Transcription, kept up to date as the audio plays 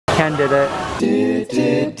Ken did it.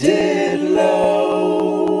 DITLO.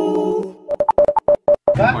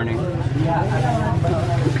 Good morning.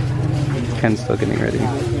 Ken's still getting ready.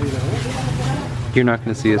 You're not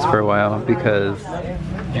gonna see us for a while because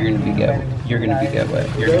you're gonna be get wet. You're gonna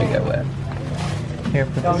get wet. Here,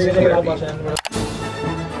 put this here.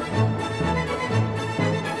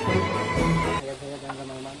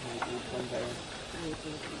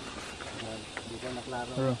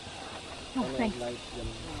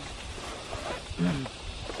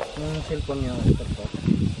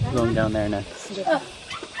 Going down there next. There's a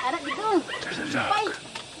dog.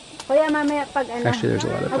 Actually, there's a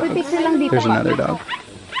lot of dogs. There's another dog.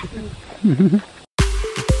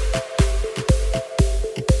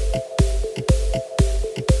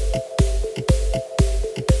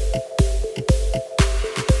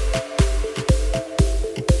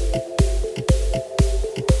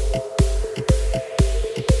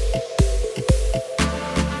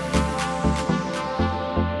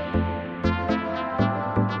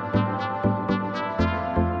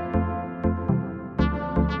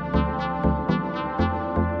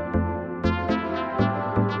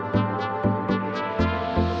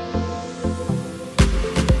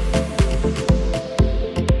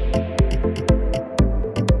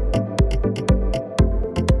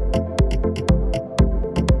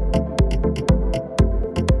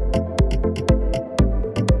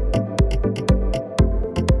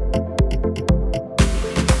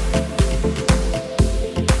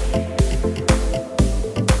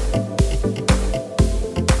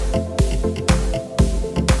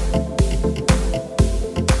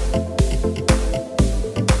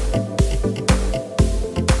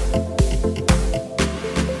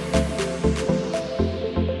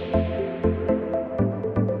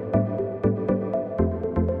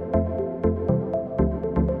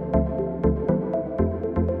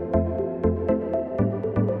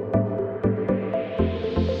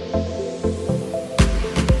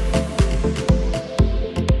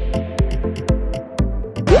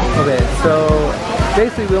 Okay, so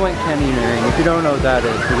basically we went canyoneering. If you don't know what that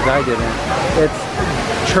is, because I didn't,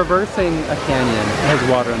 it's traversing a canyon. It has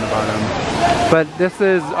water on the bottom. But this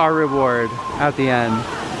is our reward at the end.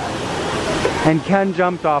 And Ken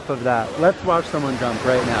jumped off of that. Let's watch someone jump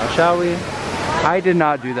right now, shall we? I did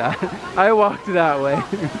not do that. I walked that way.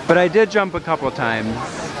 But I did jump a couple times.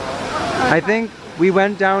 I think we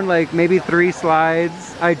went down like maybe 3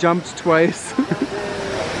 slides. I jumped twice.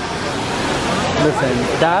 Listen,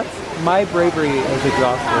 that's my bravery is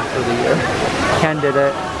exhausted for the year. Ken did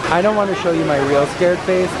it. I don't want to show you my real scared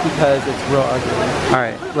face because it's real ugly.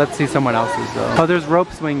 Alright, let's see someone else's though. Oh, there's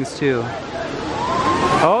rope swings too.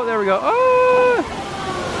 Oh, there we go. Oh!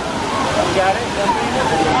 You got it?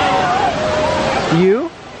 You?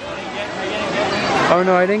 Oh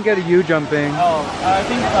no, I didn't get a you jumping. Oh, I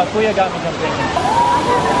think Kuya got me jumping.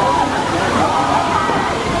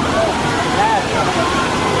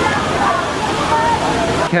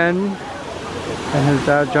 Ken and his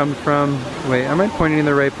dad jumped from, wait, am I pointing in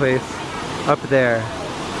the right place? Up there.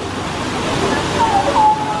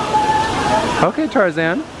 Okay,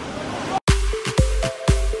 Tarzan.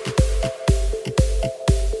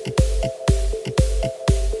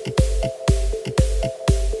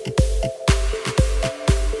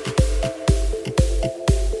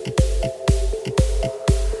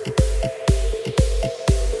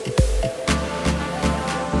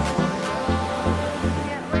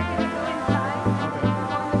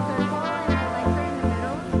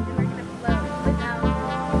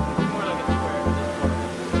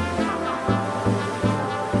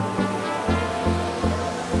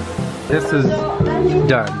 This is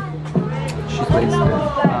done. She's wasted. So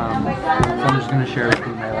I'm just gonna share with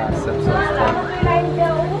you my last episode.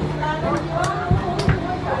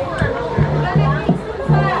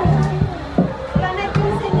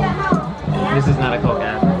 This is not a Coke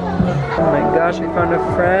ad. Oh my gosh, I found a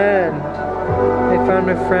friend. I found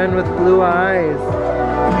a friend with blue eyes.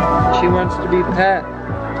 She wants to be pet.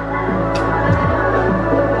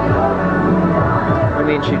 I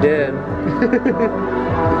mean, she did.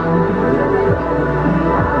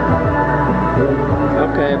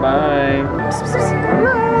 Okay, bye.